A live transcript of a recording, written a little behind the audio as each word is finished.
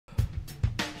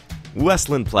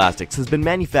Westland Plastics has been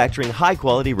manufacturing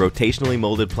high-quality rotationally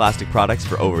molded plastic products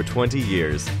for over 20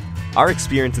 years. Our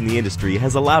experience in the industry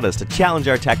has allowed us to challenge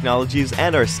our technologies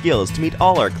and our skills to meet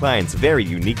all our clients' very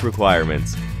unique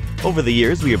requirements. Over the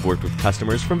years, we have worked with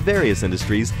customers from various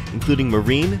industries, including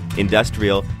marine,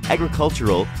 industrial,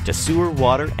 agricultural, to sewer,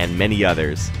 water, and many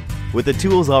others. With the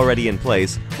tools already in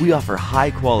place, we offer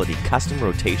high-quality custom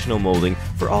rotational molding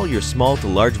for all your small to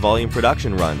large volume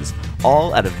production runs,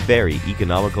 all at a very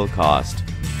economical cost.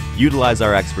 Utilize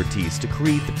our expertise to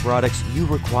create the products you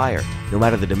require, no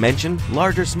matter the dimension,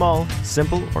 large or small,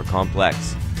 simple or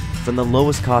complex. From the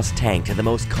lowest cost tank to the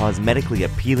most cosmetically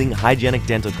appealing hygienic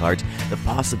dental cart, the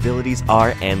possibilities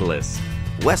are endless.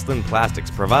 Westland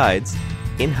Plastics provides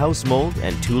in-house mold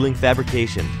and tooling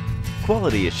fabrication,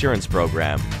 quality assurance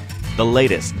program, the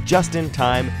latest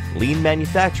just-in-time lean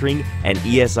manufacturing and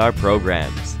ESR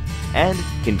programs, and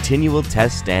continual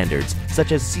test standards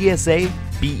such as CSA,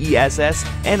 BESS,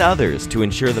 and others to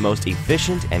ensure the most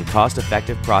efficient and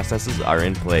cost-effective processes are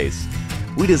in place.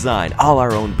 We design all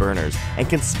our own burners and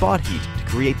can spot heat to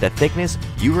create the thickness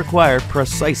you require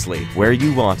precisely where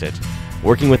you want it.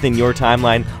 Working within your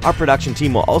timeline, our production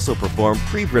team will also perform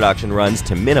pre-production runs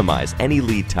to minimize any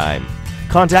lead time.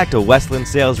 Contact a Westland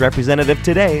sales representative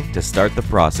today to start the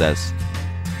process.